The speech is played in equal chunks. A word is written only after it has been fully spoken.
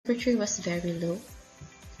temperature was very low?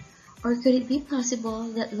 Or could it be possible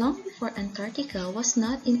that long before Antarctica was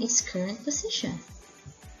not in its current position?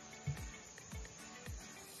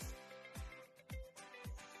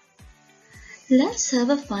 Let's have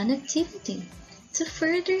a fun activity. To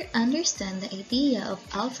further understand the idea of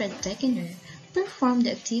Alfred Wegener, perform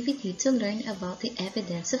the activity to learn about the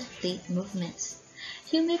evidence of plate movements.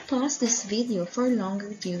 You may pause this video for longer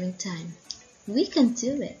viewing time. We can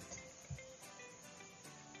do it!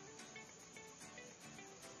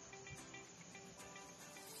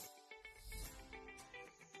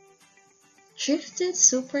 Drifted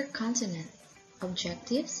supercontinent.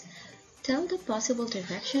 Objectives: tell the possible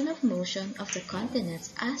direction of motion of the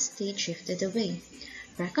continents as they drifted away.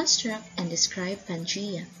 Reconstruct and describe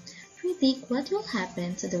Pangaea. Predict what will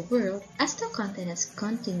happen to the world as the continents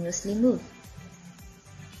continuously move.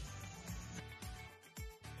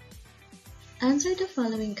 Answer the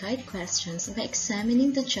following guide questions by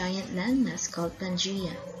examining the giant landmass called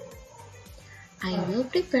Pangaea. I will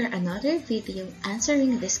prepare another video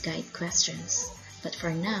answering these guide questions, but for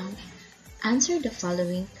now, answer the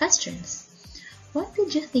following questions. What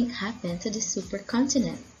did you think happened to the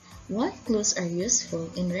supercontinent? What clues are useful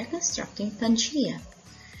in reconstructing Pangaea?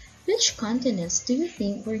 Which continents do you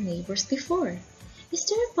think were neighbors before? Is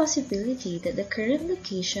there a possibility that the current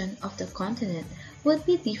location of the continent would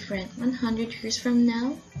be different 100 years from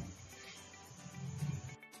now?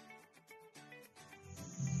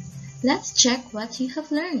 Let's check what you have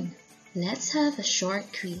learned. Let's have a short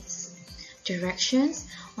quiz. Directions: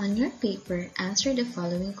 on your paper, answer the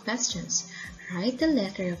following questions. Write the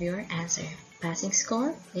letter of your answer. Passing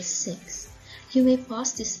score is 6. You may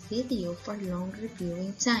pause this video for longer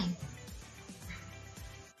viewing time.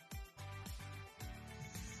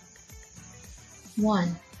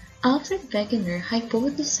 One. Alfred Wegener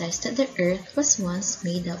hypothesized that the Earth was once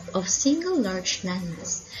made up of single large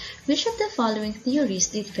landmass. Which of the following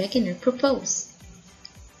theories did Wegener propose?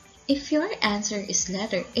 If your answer is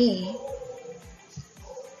letter A,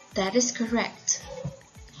 that is correct.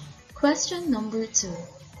 Question number 2.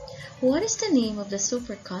 What is the name of the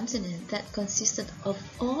supercontinent that consisted of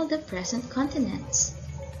all the present continents?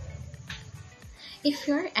 If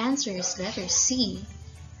your answer is letter C,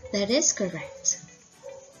 that is correct.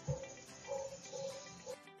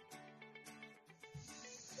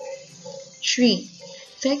 3.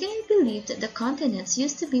 Wegener believed that the continents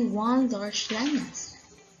used to be one large landmass.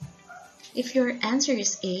 If your answer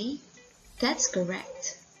is A, that's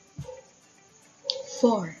correct.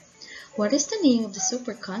 4. What is the name of the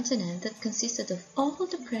supercontinent that consisted of all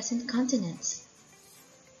the present continents?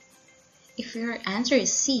 If your answer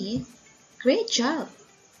is C, great job!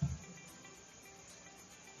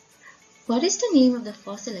 What is the name of the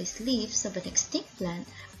fossilized leaves of an extinct plant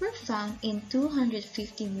were found in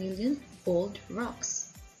 250 million old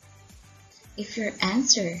rocks? If your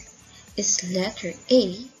answer is letter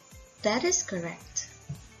A, that is correct.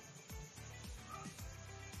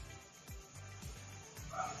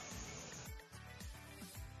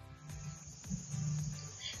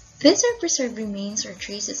 These are preserved remains or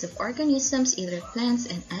traces of organisms, either plants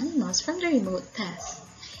and animals, from the remote past.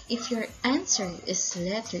 If your answer is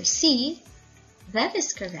letter C, that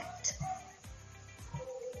is correct.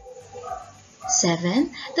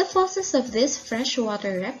 7. The fossils of these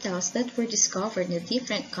freshwater reptiles that were discovered in the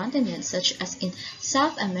different continents, such as in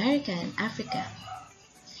South America and Africa.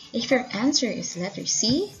 If your answer is letter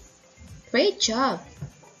C, great job!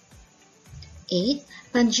 8.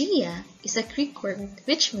 Pangaea is a Greek word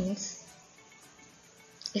which means.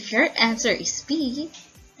 If your answer is B,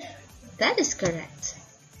 that is correct.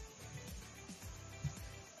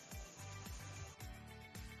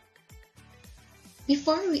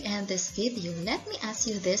 Before we end this video, let me ask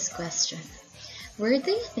you this question. Where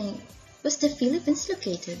do you think was the Philippines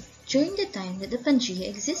located during the time that the Pangaea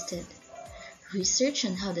existed? Research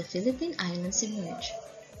on how the Philippine Islands emerged.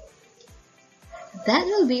 That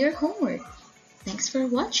will be your homework. Thanks for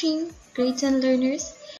watching, grade 10 learners.